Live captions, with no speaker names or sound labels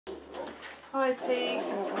Hi, Pete.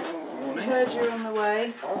 Morning. Heard you're on the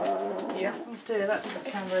way. Yeah. Oh dear, that doesn't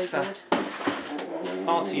sound very good.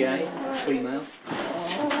 RTA, female.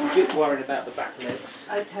 A bit worried about the back legs.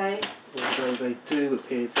 Okay. Although they do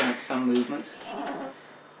appear to have some movement.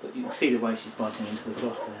 But you can see the way she's biting into the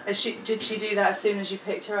cloth there. Did she do that as soon as you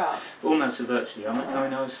picked her up? Almost virtually. I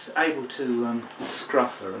mean, I was able to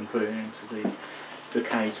scruff her and put her into the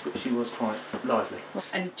cage, but she was quite lively.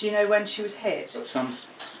 And do you know when she was hit? At some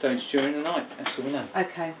stage during the night, that's all we know.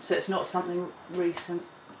 Okay, so it's not something recent.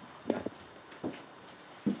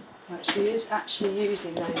 Right, she is actually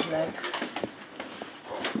using those legs.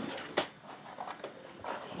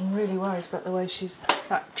 I'm really worried about the way she's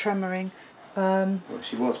that tremoring. Well,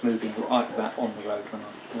 she was moving like that on the road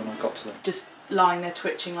when I got to her. Just lying there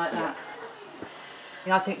twitching like that.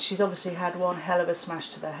 I think she's obviously had one hell of a smash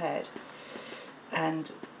to the head,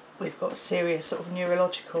 and we've got serious sort of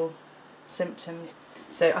neurological symptoms.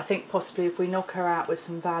 So I think possibly if we knock her out with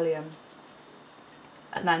some Valium,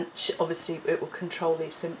 and then obviously it will control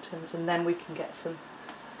these symptoms, and then we can get some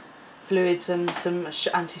fluids and some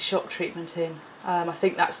anti-shock treatment in. I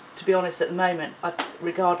think that's, to be honest, at the moment,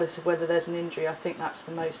 regardless of whether there's an injury, I think that's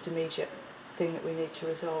the most immediate thing that we need to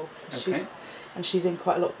resolve. Okay. She's in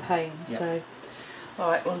quite a lot of pain, yep. So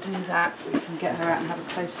all right, we'll do that. We can get her out and have a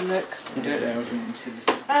closer look. You do it there, or do you want me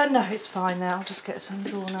to? No, it's fine now. I'll just get some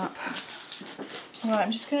drawn up. All right,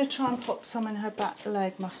 I'm just going to try and pop some in her back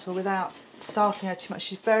leg muscle without startling her too much.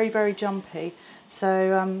 She's very, very jumpy,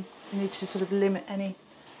 so you need to sort of limit any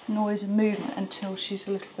noise and movement until she's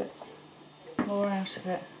a little bit more out of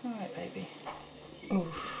it. All right, baby. Oh,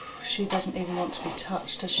 she doesn't even want to be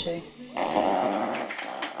touched, does she?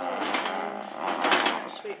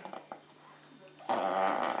 Sweet.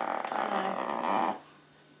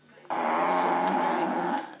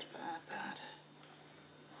 Bad.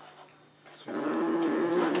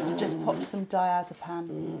 Just pop some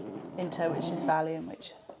diazepam into her, which is Valium,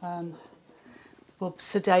 which will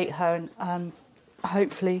sedate her and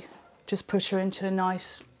hopefully just put her into a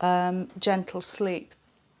nice gentle sleep,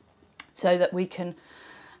 so that we can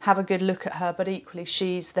have a good look at her, but equally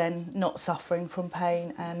she's then not suffering from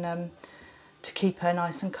pain, and to keep her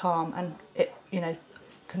nice and calm and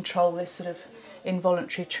control this sort of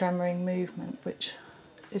involuntary tremoring movement, which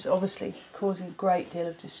is obviously causing a great deal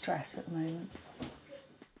of distress at the moment.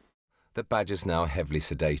 The badger's now heavily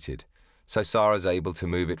sedated, so Sarah's able to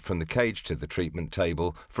move it from the cage to the treatment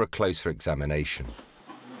table for a closer examination.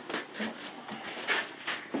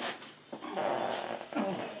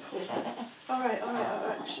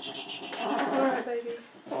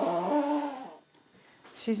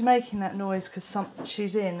 She's making that noise because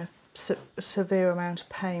she's in a severe amount of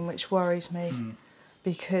pain, which worries me,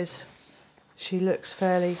 because she looks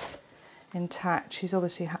fairly intact. She's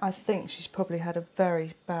obviously, I think she's probably had a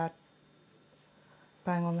very bad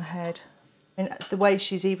bang on the head. I mean, the way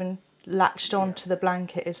she's even latched onto the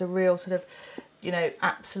blanket is a real sort of,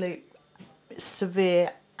 absolute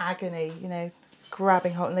severe agony,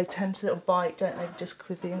 grabbing hold, and they tend to little bite, don't they, just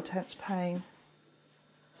with the intense pain.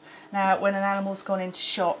 Now, when an animal's gone into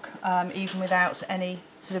shock, even without any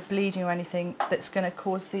sort of bleeding or anything, that's going to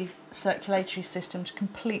cause the circulatory system to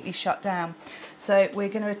completely shut down. So we're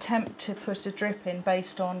going to attempt to put a drip in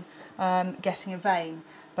based on getting a vein,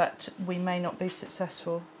 but we may not be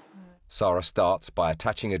successful. Sarah starts by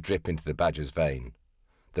attaching a drip into the badger's vein.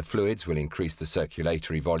 The fluids will increase the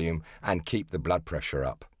circulatory volume and keep the blood pressure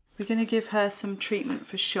up. We're going to give her some treatment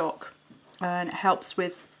for shock, and it helps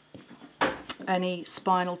with any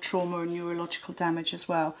spinal trauma and neurological damage as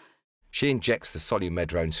well. She injects the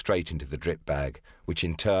solumedrone straight into the drip bag, which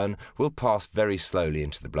in turn will pass very slowly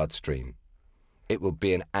into the bloodstream. It will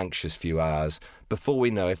be an anxious few hours before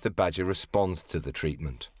we know if the badger responds to the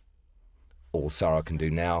treatment. All Sarah can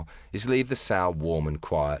do now is leave the sow warm and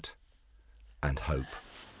quiet, and hope.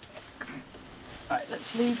 Right,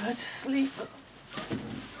 let's leave her to sleep.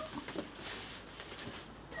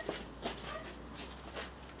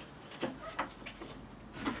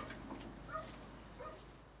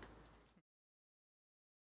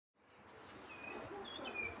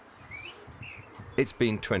 It's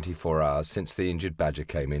been 24 hours since the injured badger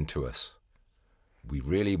came into us. We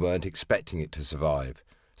really weren't expecting it to survive,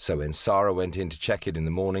 so when Sarah went in to check it in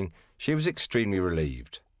the morning, she was extremely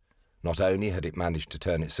relieved. Not only had it managed to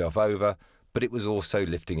turn itself over, but it was also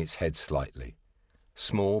lifting its head slightly.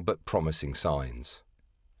 Small but promising signs.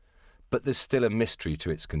 But there's still a mystery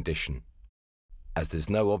to its condition. As there's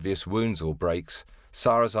no obvious wounds or breaks,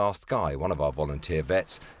 Sarah's asked Guy, one of our volunteer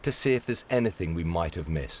vets, to see if there's anything we might have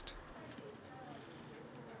missed.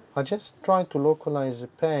 I just try to localize the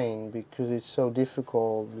pain because it's so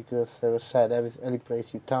difficult, because as Sarah said, every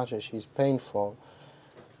place you touch her, she's painful.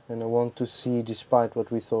 And I want to see, despite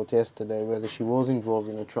what we thought yesterday, whether she was involved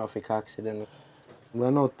in a traffic accident.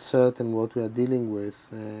 We're not certain what we are dealing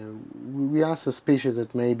with. We are suspicious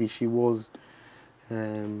that maybe she was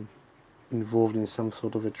involved in some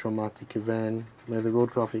sort of a traumatic event, whether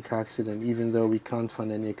road traffic accident, even though we can't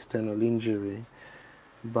find any external injury.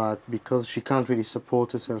 But because she can't really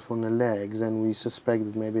support herself on her legs, and we suspect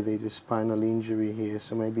that maybe there's a spinal injury here,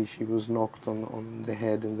 so maybe she was knocked on the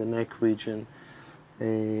head and the neck region.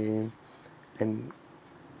 And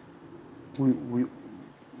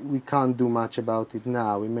we can't do much about it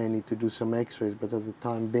now. We may need to do some x-rays, but at the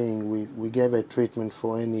time being, we gave her treatment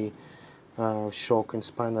for any shock and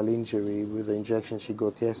spinal injury with the injection she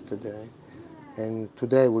got yesterday. And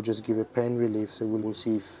today we'll just give her pain relief, so we'll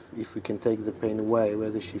see if we can take the pain away,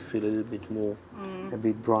 whether she feels a little bit more, a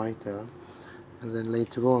bit brighter. And then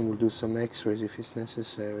later on we'll do some x-rays if it's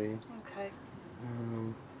necessary. Okay.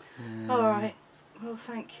 All right. Well,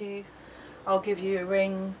 thank you. I'll give you a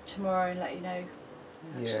ring tomorrow and let you know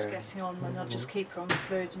how she's getting on, and I'll just keep her on the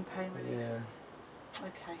fluids and pain relief. Yeah.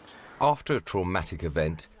 Okay. After a traumatic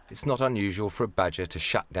event, it's not unusual for a badger to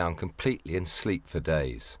shut down completely and sleep for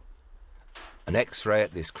days. An X-ray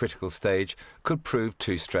at this critical stage could prove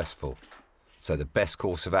too stressful, so the best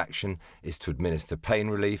course of action is to administer pain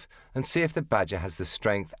relief and see if the badger has the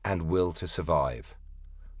strength and will to survive.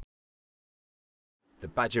 The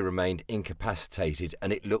badger remained incapacitated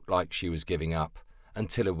and it looked like she was giving up,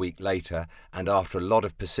 until a week later, and after a lot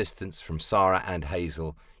of persistence from Sarah and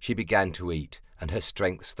Hazel, she began to eat and her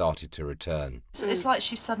strength started to return. So it's like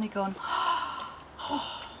she's suddenly gone,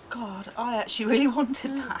 oh God, I actually really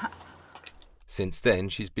wanted that. Since then,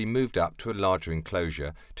 she's been moved up to a larger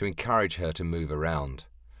enclosure to encourage her to move around.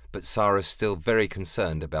 But Sarah's still very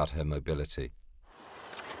concerned about her mobility.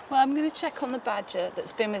 Well, I'm going to check on the badger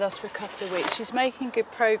that's been with us for a couple of weeks. She's making good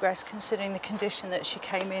progress considering the condition that she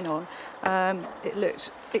came in on. It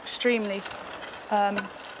looked extremely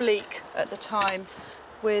bleak at the time.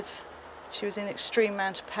 She was in extreme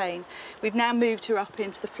amount of pain. We've now moved her up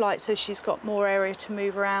into the flight so she's got more area to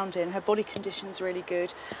move around in. Her body condition's really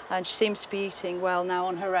good and she seems to be eating well now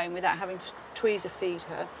on her own without having to tweezer feed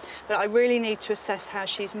her. But I really need to assess how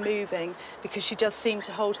she's moving because she does seem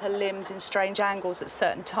to hold her limbs in strange angles at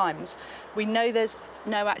certain times. We know there's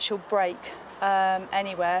no actual break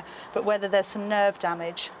anywhere, but whether there's some nerve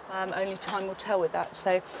damage, only time will tell with that.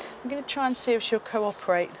 So I'm going to try and see if she'll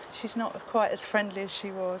cooperate. She's not quite as friendly as she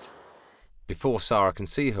was. Before Sarah can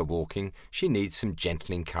see her walking, she needs some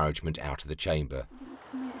gentle encouragement out of the chamber.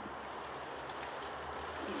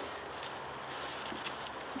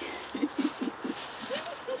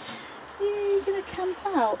 You're going to camp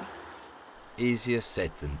out? Easier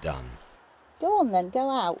said than done. Go on then, go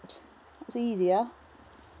out. That's easier.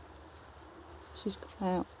 She's gone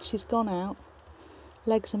out. She's gone out.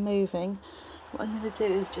 Legs are moving. What I'm going to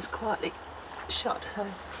do is just quietly shut her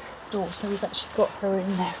door so we've actually got her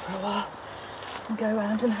in there for a while. And go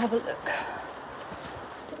around and have a look.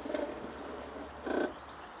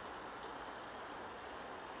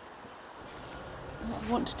 What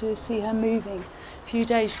I want to do is see her moving. A few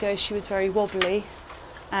days ago she was very wobbly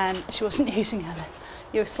and she wasn't using her leg.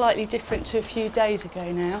 You're slightly different to a few days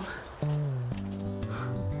ago now.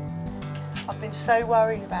 I've been so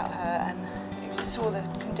worried about her, and you saw the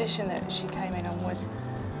condition that she came in on was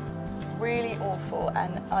really awful,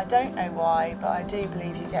 and I don't know why, but I do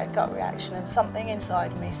believe you get a gut reaction, and something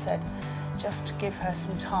inside me said just give her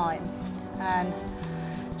some time. And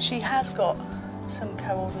she has got some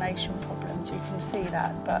coordination problems, you can see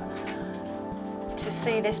that, but to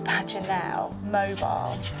see this badger now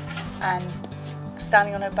mobile and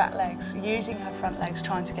standing on her back legs, using her front legs,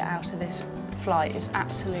 trying to get out of this flight is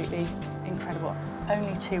absolutely incredible.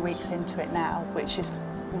 Only 2 weeks into it now, which is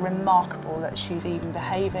remarkable that she's even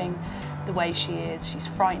behaving the way she is. She's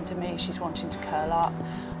frightened of me, she's wanting to curl up.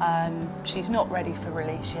 She's not ready for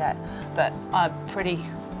release yet, but I'm pretty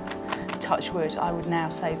touch wood. I would now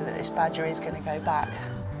say that this badger is going to go back.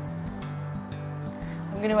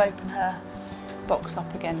 I'm going to open her box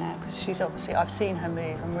up again now because she's obviously, I've seen her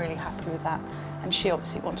move, I'm really happy with that. And she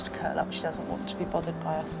obviously wants to curl up, she doesn't want to be bothered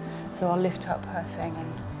by us. So I'll lift up her thing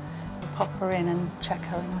and we'll pop her in and check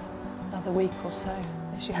her in another week or so,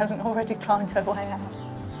 if she hasn't already climbed her way out.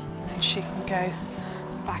 Then she can go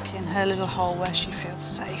back in her little hole where she feels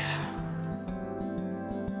safe.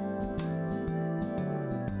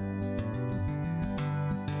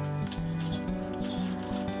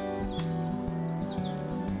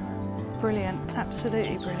 Brilliant,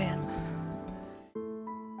 absolutely brilliant.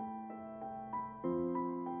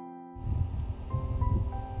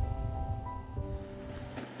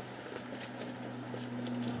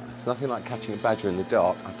 It's nothing like catching a badger in the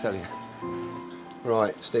dark, I tell you.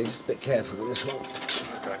 Right, Steve, just a bit careful with this one.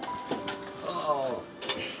 Okay. Oh.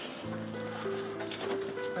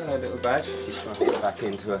 Hello, little badge. She's trying to get back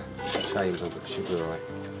into her chamber, but she'll be all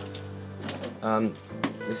right.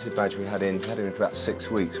 This is a badge we had in for about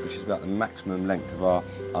 6 weeks, which is about the maximum length of our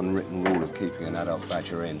unwritten rule of keeping an adult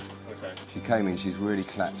badger in. Okay. She came in, she's really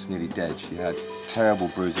collapsed, nearly dead. She had terrible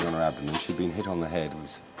bruising on her abdomen. She'd been hit on the head. I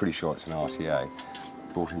was pretty sure it's an RTA,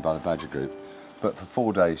 brought in by the badger group. But for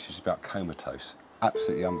 4 days, she's about comatose.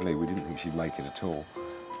 Absolutely unbelievable. We didn't think she'd make it at all.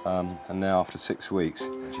 And now, after 6 weeks,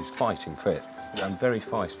 she's fighting fit. And very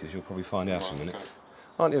feisty, as you'll probably find out in a minute.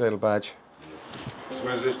 Aren't you, little badge? So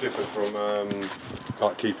where does this differ from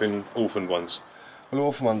like keeping orphaned ones? Well,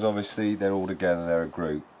 orphan ones, obviously, they're all together, they're a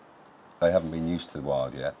group. They haven't been used to the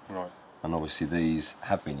wild yet. Right. And obviously these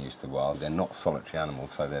have been used to the wild. They're not solitary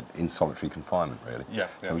animals, so they're in solitary confinement, really. Yeah.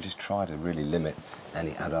 So we just try to really limit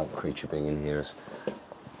any adult creature being in here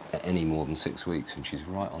any more than 6 weeks, and she's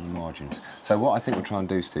right on the margins. So what I think we'll try and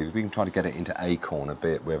do, Steve, is we can try to get it into a corner, be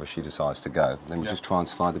it wherever she decides to go. Then we'll just try and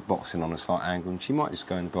slide the box in on a slight angle, and she might just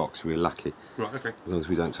go in the box if we're lucky. Right, okay. As long as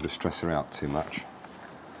we don't sort of stress her out too much.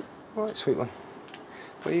 Right, sweet one.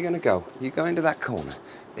 Where are you going to go? You go into that corner.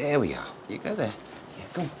 There we are. You go there. Yeah,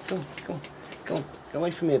 go on, go on, go on, go on. Go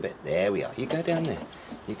away from me a bit. There we are. You go down there.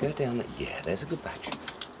 You go down there. Yeah, there's a good badge.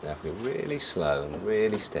 Now, if we're really slow and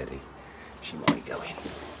really steady, she might go in.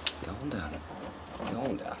 Go on, darling. Go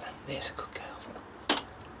on, darling. There's a good girl.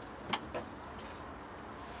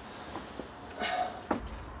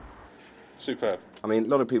 Superb. I mean, a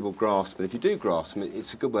lot of people grasp, but if you do grasp them,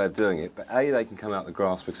 it's a good way of doing it. But A, they can come out the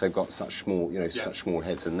grass because they've got such small, such small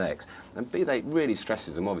heads and necks. And B, it really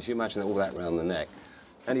stresses them. Obviously, you imagine all that around the neck.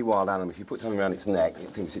 Any wild animal, if you put something around its neck, it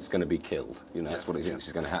thinks it's going to be killed. That's what it thinks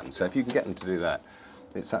is going to happen. So if you can get them to do that,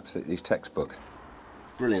 it's absolutely textbook.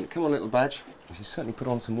 Brilliant. Come on, little badge. She's certainly put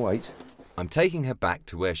on some weight. I'm taking her back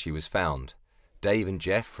to where she was found. Dave and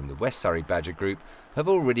Jeff from the West Surrey Badger Group have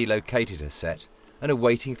already located her set and are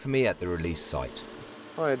waiting for me at the release site.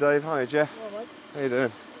 Hiya, Dave. Hiya, Jeff. All right. How you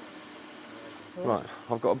doing? Right,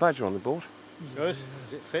 I've got a badger on the board. Good.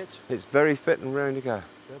 Is it fit? It's very fit and raring to go.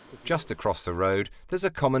 Just across the road, there's a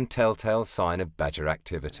common telltale sign of badger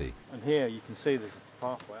activity. And here you can see there's a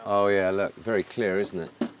pathway. Oh yeah, look, very clear, isn't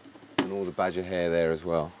it? And all the badger hair there as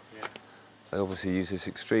well. Yeah. They obviously use this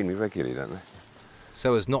extremely regularly, don't they?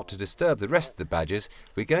 So as not to disturb the rest of the badgers,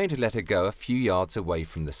 we're going to let her go a few yards away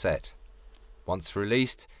from the set. Once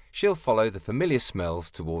released, she'll follow the familiar smells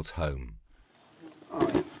towards home. All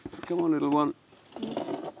right. Come on, little one.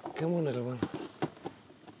 Come on, little one.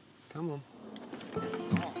 Come on.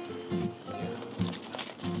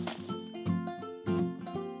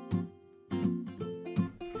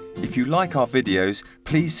 If you like our videos,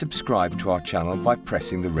 please subscribe to our channel by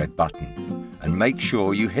pressing the red button. And make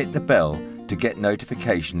sure you hit the bell to get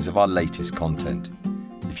notifications of our latest content.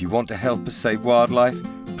 If you want to help us save wildlife,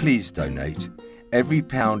 please donate. Every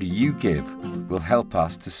 £1 you give will help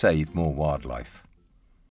us to save more wildlife.